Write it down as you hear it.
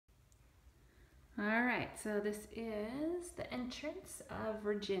All right, so this is the entrance of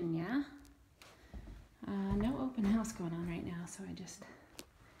Virginia. No open house going on right now, so I just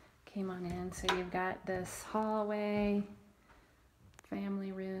came on in. So you've got this hallway,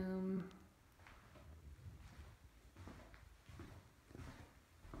 family room.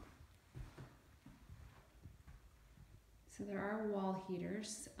 So there are wall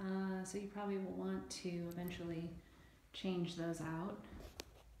heaters, so you probably will want to eventually change those out.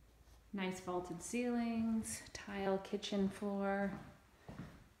 Nice vaulted ceilings, tile kitchen floor,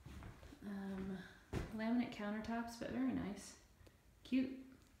 laminate countertops, but very nice, cute.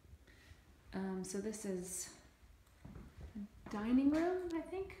 So this is a dining room, I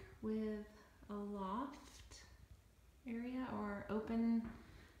think, with a loft area or open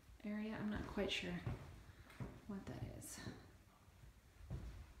area. I'm not quite sure what that is.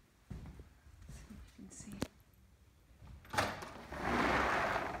 Let's see if you can see.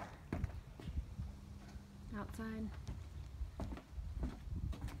 Outside,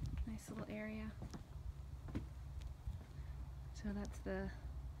 nice little area. So that's the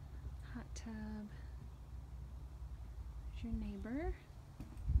hot tub. There's your neighbor.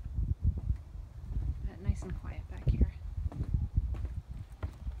 But nice and quiet back here.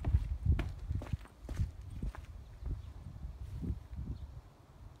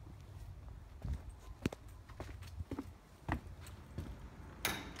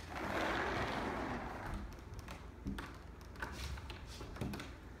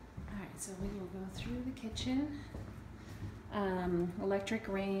 So we will go through the kitchen. Electric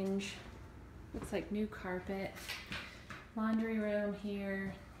range, looks like new carpet, laundry room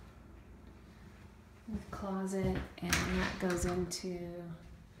here with closet, and that goes into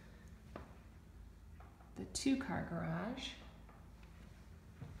the 2-car garage.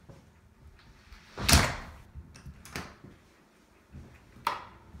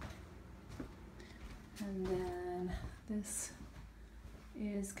 And then this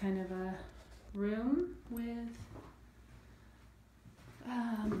is kind of a room with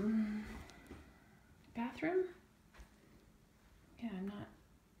bathroom. Yeah, I'm not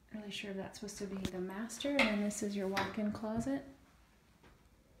really sure if that's supposed to be the master. And then this is your walk-in closet.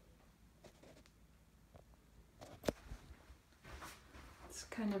 It's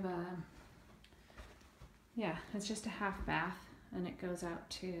kind of a, yeah, it's just a half bath, and it goes out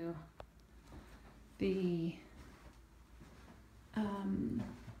to the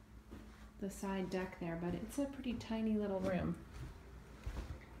side deck there, but it's a pretty tiny little room.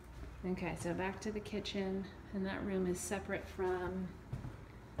 Okay, so back to the kitchen, and that room is separate from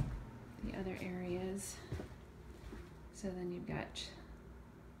the other areas. So then you've got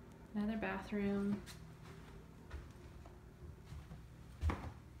another bathroom,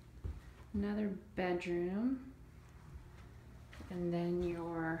 another bedroom, and then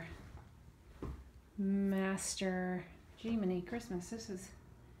your master. Jiminy Christmas,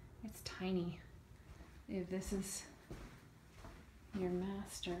 it's tiny. If this is your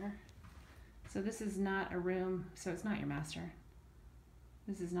master. So this is not a room, so it's not your master.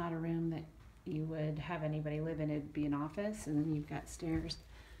 This is not a room that you would have anybody live in. It'd be an office, and then you've got stairs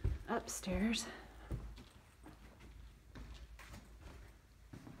upstairs.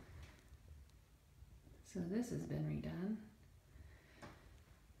 So this has been redone.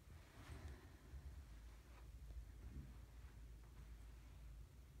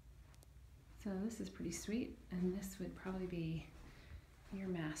 So this is pretty sweet, and this would probably be your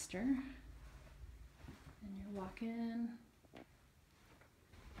master. And your walk-in.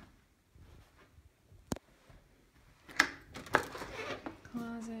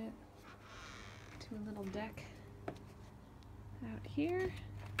 Closet to a little deck out here.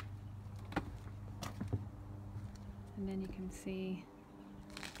 And then you can see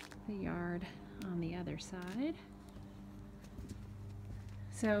the yard on the other side.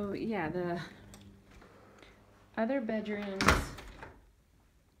 So yeah, the other bedrooms,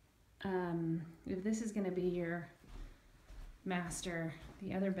 if this is going to be your master,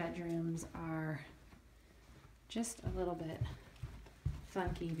 the other bedrooms are just a little bit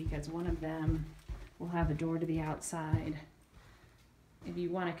funky because one of them will have a door to the outside. If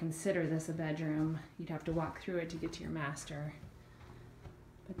you want to consider this a bedroom, you'd have to walk through it to get to your master.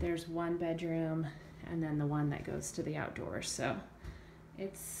 But there's one bedroom and then the one that goes to the outdoors. So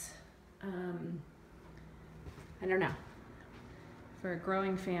it's, I don't know. For a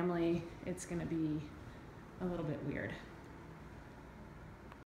growing family, it's going to be a little bit weird.